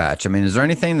dispatch. Is there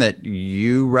anything that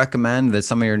you recommend that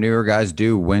some of your newer guys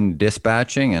do when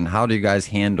dispatching, and how do you guys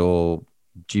handle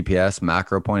GPS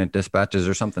macro pointed dispatch? Is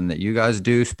there something that you guys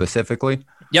do specifically?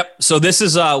 Yep. So this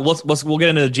is we'll get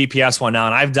into the GPS one now,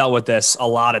 and I've dealt with this a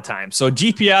lot of times. So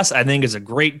GPS, I think, is a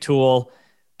great tool,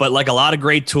 but like a lot of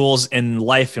great tools in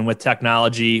life and with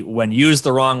technology, when used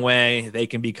the wrong way, they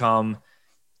can become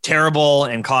terrible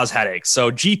and cause headaches.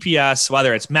 So GPS,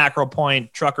 whether it's macro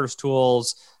point, truckers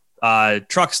tools,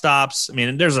 truck stops,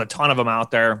 there's a ton of them out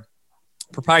there,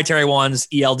 proprietary ones,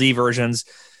 ELD versions.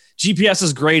 GPS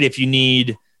is great if you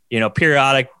need,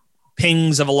 periodic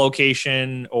pings of a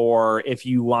location, or if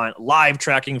you want live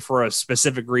tracking for a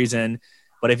specific reason.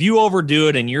 But if you overdo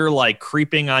it and you're like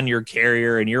creeping on your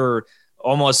carrier and you're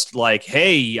almost like,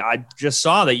 hey, I just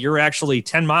saw that you're actually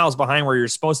 10 miles behind where you're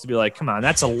supposed to be, like, come on,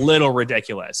 that's a little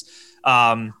ridiculous.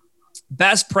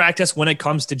 Best practice when it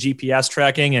comes to GPS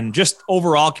tracking and just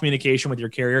overall communication with your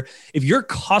carrier, if your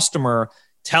customer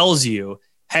tells you,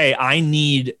 hey, I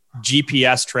need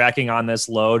GPS tracking on this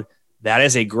load, that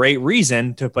is a great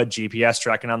reason to put GPS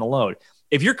tracking on the load.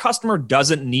 If your customer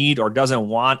doesn't need or doesn't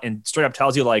want and straight up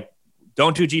tells you, like,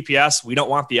 don't do GPS, we don't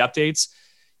want the updates,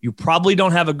 you probably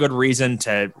don't have a good reason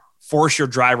to force your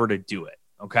driver to do it.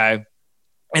 Okay.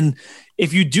 And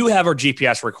if you do have a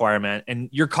GPS requirement and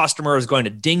your customer is going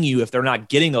to ding you if they're not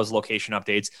getting those location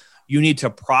updates, you need to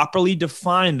properly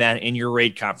define that in your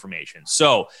rate confirmation.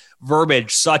 So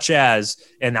verbiage such as,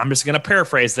 and I'm just going to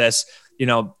paraphrase this,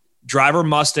 driver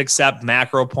must accept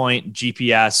macro point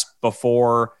GPS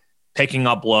before picking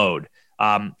up load.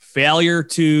 Failure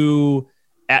to,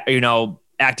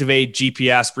 activate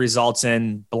GPS results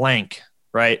in blank,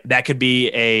 right? That could be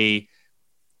a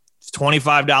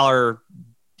 $25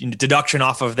 deduction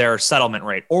off of their settlement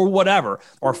rate or whatever,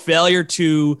 or failure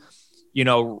to,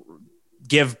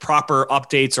 give proper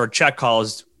updates or check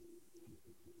calls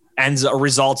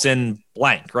results in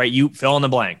blank, right? You fill in the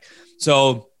blank.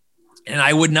 So, and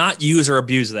I would not use or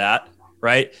abuse that,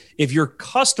 right? If your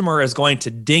customer is going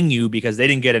to ding you because they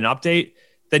didn't get an update,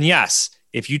 then yes,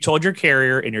 if you told your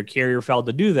carrier and your carrier failed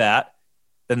to do that,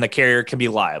 then the carrier can be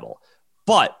liable.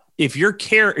 But if your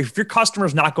customer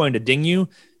is not going to ding you,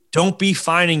 don't be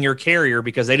fining your carrier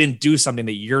because they didn't do something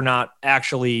that you're not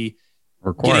actually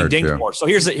getting dinged for. So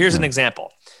here's an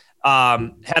example.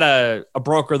 Had a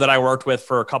broker that I worked with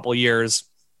for a couple of years,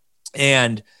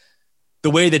 and the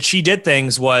way that she did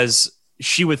things was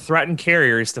she would threaten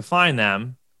carriers to fine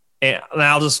them. And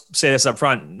I'll just say this up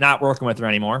front, not working with her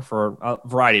anymore for a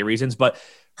variety of reasons, but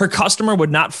her customer would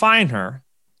not fine her,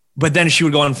 but then she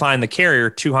would go and fine the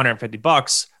carrier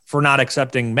 $250 for not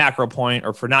accepting macro point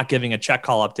or for not giving a check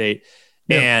call update.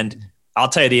 Yeah. And I'll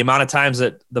tell you the amount of times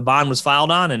that the bond was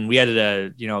filed on and we had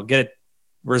to, get it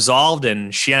resolved,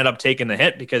 and she ended up taking the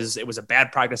hit because it was a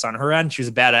bad practice on her end. She was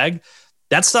a bad egg.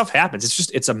 That stuff happens.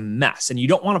 It's a mess. And you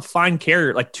don't want to fine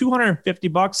carrier like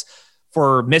 $250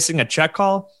 for missing a check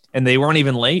call and they weren't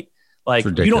even late. Like,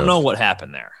 you don't know what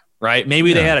happened there, right?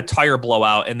 Maybe they had a tire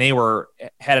blowout and they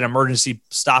had an emergency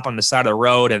stop on the side of the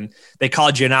road and they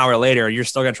called you an hour later and you're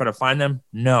still going to try to find them.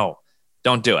 No,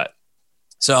 don't do it.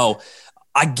 So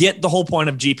I get the whole point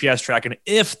of GPS tracking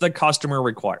if the customer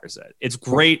requires it. It's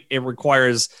great. It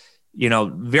requires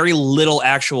very little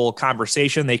actual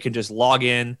conversation. They can just log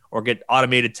in or get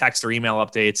automated text or email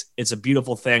updates. It's a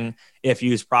beautiful thing if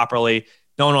used properly.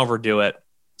 Don't overdo it.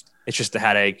 It's just a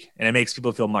headache, and it makes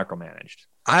people feel micromanaged.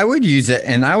 I would use it,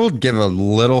 and I will give a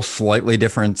little slightly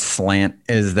different slant,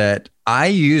 is that I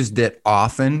used it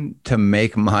often to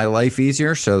make my life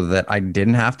easier so that I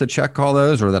didn't have to check all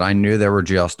those, or that I knew there were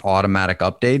just automatic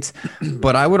updates.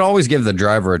 But I would always give the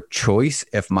driver a choice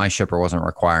if my shipper wasn't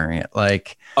requiring it.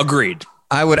 Like, agreed.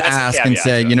 I would ask and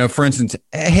say, for instance,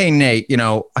 hey, Nate,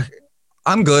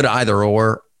 I'm good either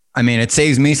or. I mean, it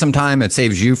saves me some time. It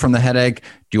saves you from the headache.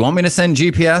 Do you want me to send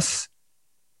GPS?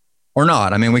 Or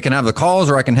not? I mean, we can have the calls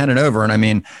or I can hand it over. And I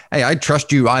mean, hey, I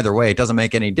trust you either way. It doesn't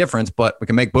make any difference, but we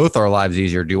can make both our lives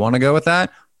easier. Do you want to go with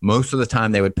that? Most of the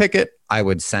time they would pick it. I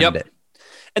would send it.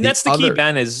 And that's the key,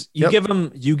 Ben, is you give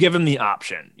them the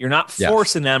option. You're not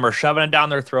forcing them or shoving it down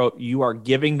their throat. You are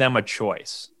giving them a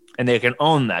choice, and they can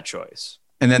own that choice.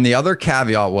 And then the other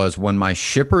caveat was when my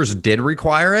shippers did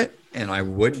require it and I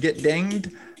would get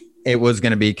dinged, it was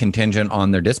going to be contingent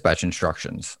on their dispatch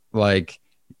instructions. Like,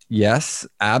 yes,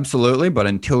 absolutely. But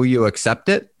until you accept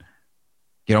it,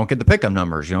 you don't get the pickup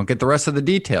numbers. You don't get the rest of the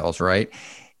details, right?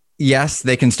 Yes,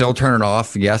 they can still turn it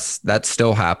off. Yes, that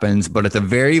still happens. But at the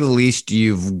very least,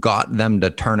 you've got them to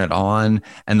turn it on.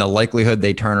 And the likelihood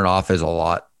they turn it off is a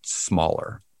lot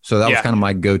smaller. So that was kind of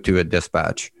my go-to at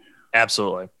dispatch.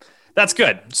 Absolutely. That's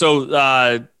good.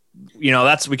 So, we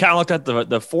kind of looked at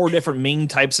the 4 different main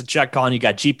types of check calling. You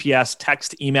got GPS,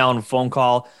 text, email, and phone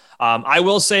call. I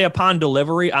will say upon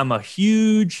delivery, I'm a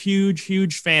huge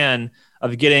fan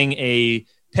of getting a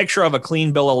picture of a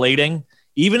clean bill of lading,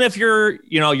 even if you're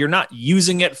not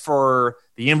using it for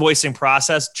the invoicing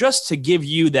process, just to give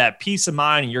you that peace of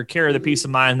mind and your carrier the peace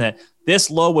of mind that this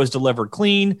load was delivered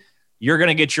clean. You're going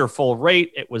to get your full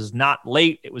rate. It was not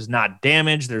late. It was not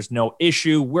damaged. There's no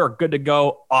issue. We're good to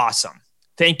go. Awesome.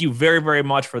 Thank you very, very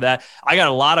much for that. I got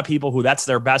a lot of people who that's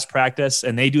their best practice,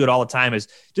 and they do it all the time, is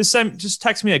just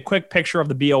text me a quick picture of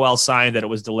the BOL sign that it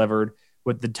was delivered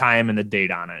with the time and the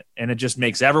date on it. And it just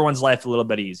makes everyone's life a little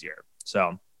bit easier.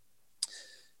 So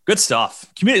good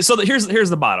stuff. So here's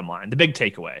the bottom line. The big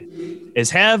takeaway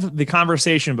is have the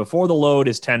conversation before the load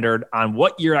is tendered on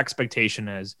what your expectation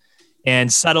is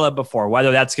and settle it before,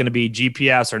 whether that's going to be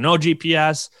GPS or no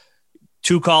GPS,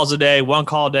 2 calls a day, 1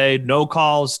 call a day, no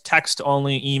calls, text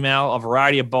only, email, a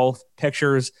variety of both,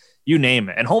 pictures, you name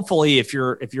it. And hopefully if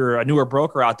you're a newer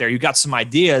broker out there, you got some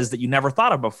ideas that you never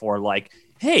thought of before. Like,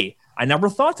 hey, I never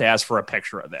thought to ask for a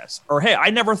picture of this, or, hey,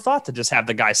 I never thought to just have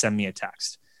the guy send me a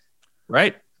text,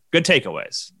 right? Good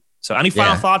takeaways. So any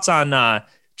final thoughts on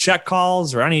check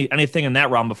calls or anything in that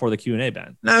realm before the Q&A,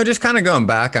 Ben? No, just kind of going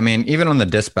back. I mean, even on the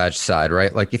dispatch side,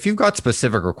 right? Like if you've got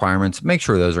specific requirements, make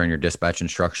sure those are in your dispatch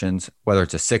instructions, whether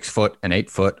it's a 6-foot, an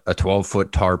 8-foot, a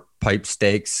 12-foot tarp, pipe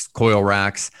stakes, coil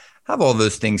racks, have all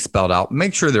those things spelled out.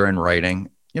 Make sure they're in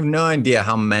writing. You have no idea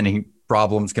how many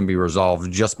problems can be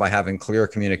resolved just by having clear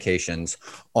communications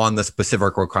on the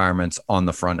specific requirements on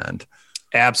the front end.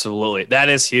 Absolutely. That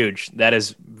is huge. That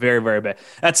is very, very bad.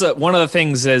 That's one of the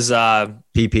things is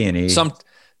PP&E.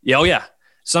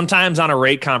 Sometimes on a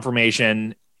rate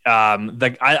confirmation,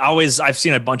 I've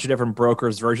seen a bunch of different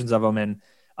brokers versions of them. And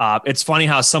it's funny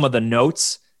how some of the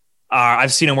notes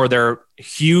I've seen them where they're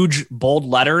huge bold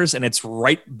letters and it's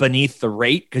right beneath the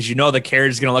rate. Cause the carrier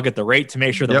is going to look at the rate to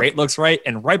make sure the rate looks right.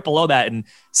 And right below that in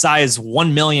size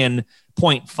 1 million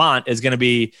point font is going to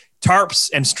be tarps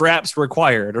and straps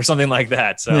required or something like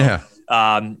that. So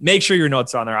make sure your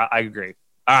notes are on there. I agree.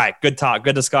 All right. Good talk.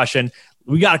 Good discussion.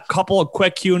 We got a couple of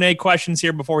quick Q&A questions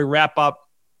here before we wrap up.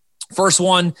 First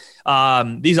one,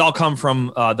 these all come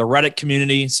from the Reddit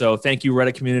community. So thank you,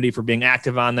 Reddit community, for being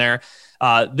active on there.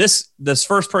 This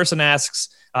first person asks,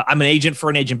 I'm an agent for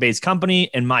an agent-based company,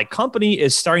 and my company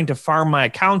is starting to farm my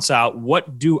accounts out.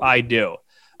 What do I do?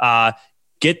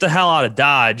 Get the hell out of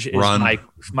Dodge is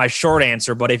my short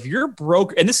answer. But if you're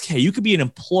broker, in this case, you could be an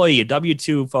employee, a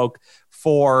W-2 folk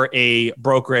for a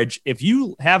brokerage. If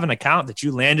you have an account that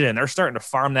you landed and they're starting to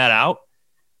farm that out,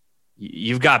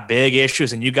 you've got big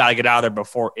issues and you got to get out of there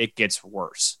before it gets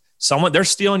worse. They're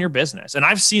stealing your business. And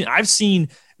I've seen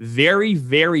very,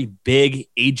 very big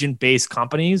agent-based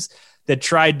companies that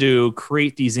tried to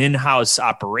create these in-house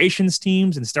operations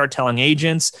teams and start telling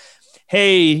agents,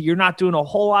 hey, you're not doing a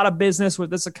whole lot of business with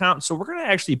this account, so we're going to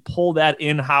actually pull that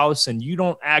in-house, and you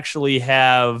don't actually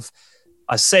have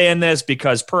a say in this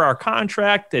because per our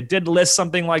contract, it did list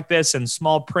something like this in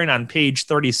small print on page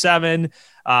 37.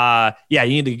 You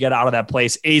need to get out of that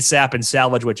place ASAP and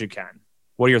salvage what you can.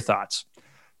 What are your thoughts?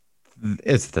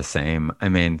 It's the same. I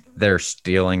mean, they're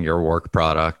stealing your work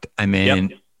product. I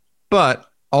mean, but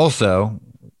Also,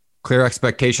 clear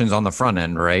expectations on the front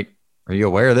end, right? Are you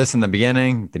aware of this in the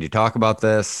beginning? Did you talk about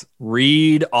this?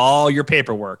 Read all your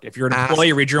paperwork. If you're an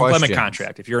employee, read your employment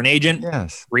contract. If you're an agent,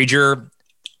 read your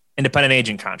independent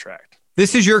agent contract.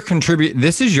 This is your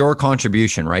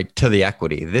contribution, right, to the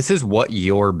equity. This is what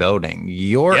you're building.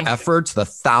 Your efforts, the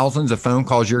thousands of phone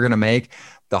calls you're going to make,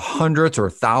 the hundreds or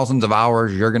thousands of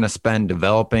hours you're going to spend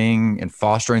developing and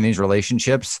fostering these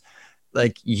relationships.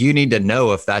 Like, you need to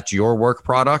know if that's your work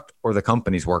product or the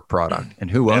company's work product, and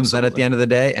who owns that at the end of the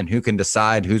day, and who can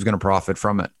decide who's going to profit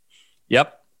from it.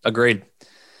 Yep. Agreed.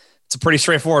 It's a pretty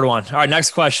straightforward one. All right.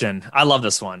 Next question. I love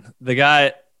this one.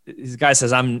 This guy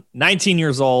says, I'm 19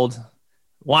 years old,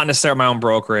 wanting to start my own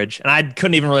brokerage. And I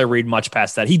couldn't even really read much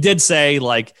past that. He did say,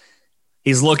 like,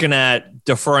 he's looking at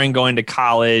deferring going to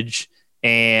college.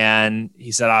 And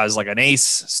he said, I was like an ace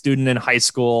student in high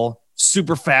school,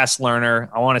 super fast learner.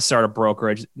 I want to start a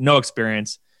brokerage, no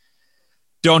experience.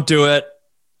 Don't do it.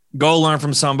 Go learn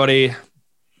from somebody.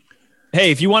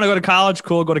 Hey, if you want to go to college,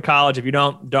 cool, go to college. If you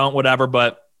don't, whatever.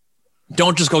 But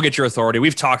don't just go get your authority.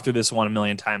 We've talked through this one a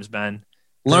million times, Ben.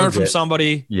 Learn from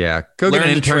somebody. Yeah. Go get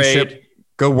an internship.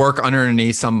 Go work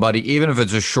underneath somebody, even if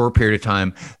it's a short period of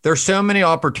time. There's so many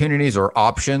opportunities or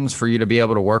options for you to be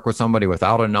able to work with somebody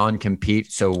without a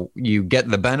non-compete. So you get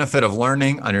the benefit of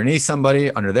learning underneath somebody,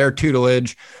 under their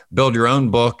tutelage, build your own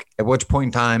book, at which point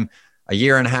in time, a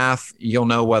year and a half, you'll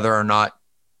know whether or not,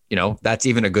 that's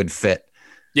even a good fit.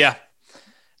 Yeah.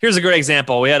 Here's a great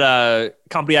example. We had a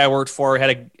company I worked for,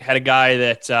 had a guy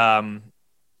that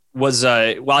was,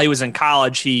 while he was in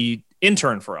college, he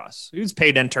interned for us. He was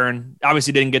paid intern.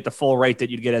 Obviously didn't get the full rate that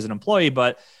you'd get as an employee,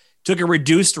 but took a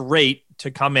reduced rate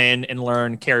to come in and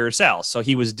learn carrier sales. So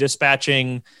he was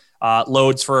dispatching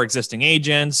loads for existing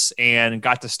agents and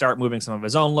got to start moving some of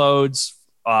his own loads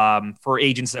for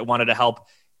agents that wanted to help,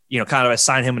 kind of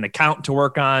assign him an account to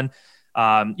work on.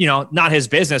 Not his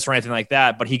business or anything like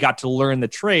that, but he got to learn the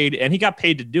trade and he got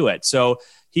paid to do it. So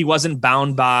he wasn't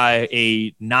bound by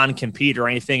a non-compete or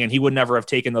anything, and he would never have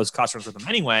taken those customers with him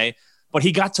anyway, but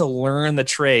he got to learn the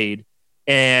trade,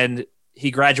 and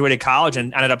he graduated college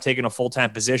and ended up taking a full-time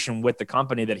position with the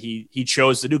company that he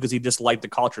chose to do because he just liked the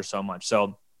culture so much.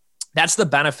 So that's the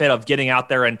benefit of getting out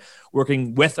there and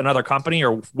working with another company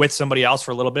or with somebody else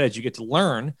for a little bit, as you get to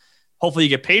learn. Hopefully you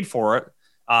get paid for it.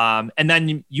 And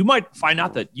then you might find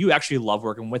out that you actually love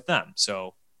working with them.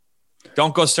 So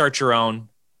don't go start your own.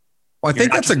 Well, I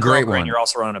think that's a great one. You're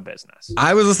also running a business.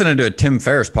 I was listening to a Tim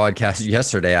Ferriss podcast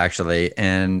yesterday, actually,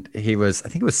 and I think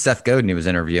it was Seth Godin he was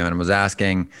interviewing and was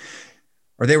asking,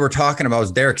 or they were talking about, it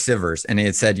was Derek Sivers, and he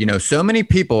had said, so many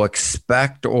people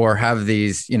expect or have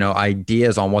these,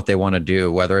 ideas on what they want to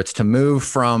do, whether it's to move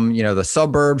from, the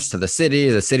suburbs to the city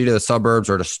to the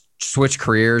suburbs, or to switch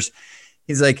careers.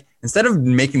 He's like, instead of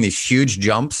making these huge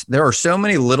jumps, there are so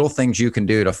many little things you can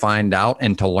do to find out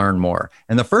and to learn more.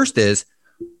 And the first is,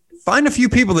 find a few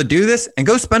people that do this and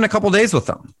go spend a couple of days with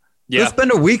them. Yeah. Go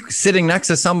spend a week sitting next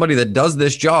to somebody that does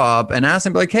this job and ask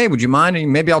them, like, hey, would you mind?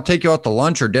 And maybe I'll take you out to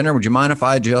lunch or dinner. Would you mind if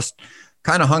I just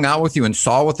kind of hung out with you and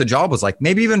saw what the job was like?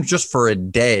 Maybe even just for a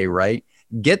day, right?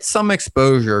 Get some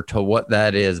exposure to what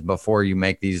that is before you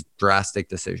make these drastic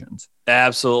decisions.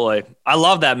 Absolutely. I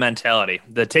love that mentality,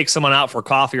 that take someone out for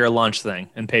coffee or lunch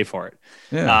thing and pay for it.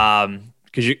 Yeah.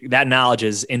 Because that knowledge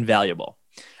is invaluable.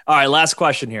 All right, last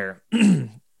question here.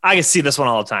 I can see this one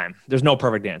all the time. There's no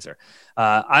perfect answer.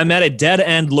 I'm at a dead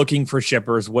end looking for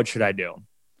shippers. What should I do?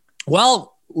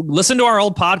 Well, listen to our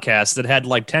old podcast that had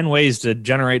like 10 ways to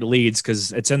generate leads,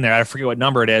 because it's in there. I forget what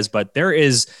number it is, but there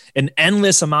is an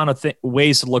endless amount of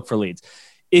ways to look for leads.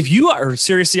 If you are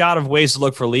seriously out of ways to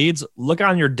look for leads, look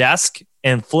on your desk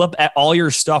and flip at all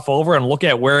your stuff over and look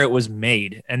at where it was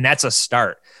made. And that's a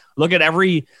start. Look at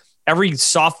every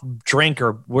soft drink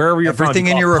or wherever you're everything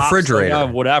in your refrigerator,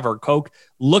 soda, whatever, Coke.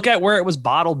 Look at where it was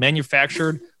bottled,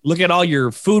 manufactured. Look at all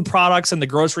your food products in the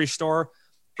grocery store,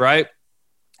 right?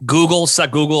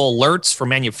 Set Google alerts for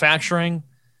manufacturing.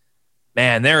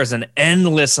 Man, there is an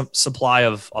endless supply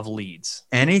of leads.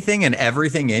 Anything and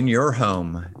everything in your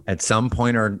home at some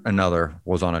point or another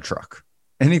was on a truck.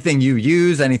 Anything you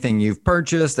use, anything you've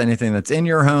purchased, anything that's in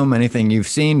your home, anything you've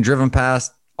seen, driven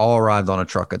past, all arrived on a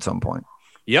truck at some point.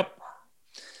 Yep.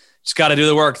 Just got to do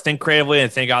the work, think creatively,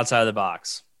 and think outside of the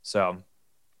box. So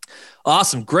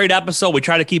awesome. Great episode. We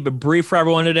try to keep it brief for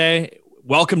everyone today.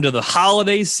 Welcome to the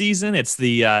holiday season. It's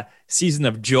the season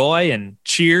of joy and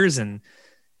cheers and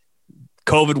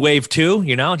COVID wave 2,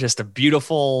 just a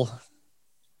beautiful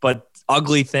but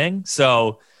ugly thing.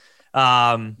 So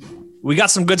we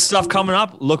got some good stuff coming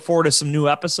up. Look forward to some new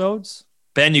episodes.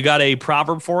 Ben, you got a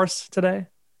proverb for us today?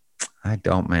 I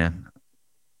don't, man.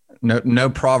 No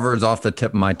proverbs off the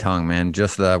tip of my tongue, man.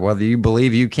 Just whether you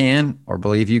believe you can or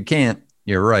believe you can't,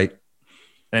 you're right.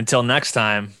 Until next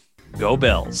time, go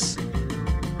Bills.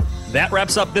 That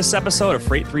wraps up this episode of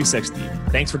Freight 360.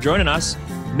 Thanks for joining us.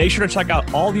 Make sure to check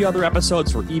out all the other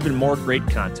episodes for even more great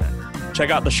content. Check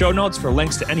out the show notes for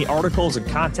links to any articles and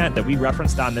content that we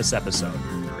referenced on this episode.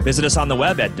 Visit us on the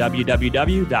web at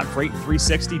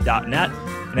www.freight360.net.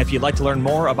 And if you'd like to learn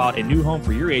more about a new home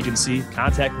for your agency,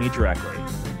 contact me directly.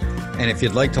 And if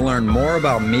you'd like to learn more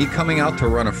about me coming out to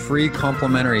run a free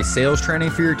complimentary sales training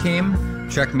for your team,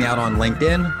 check me out on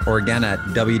LinkedIn or again at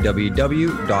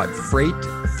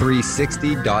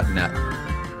www.freight360.net.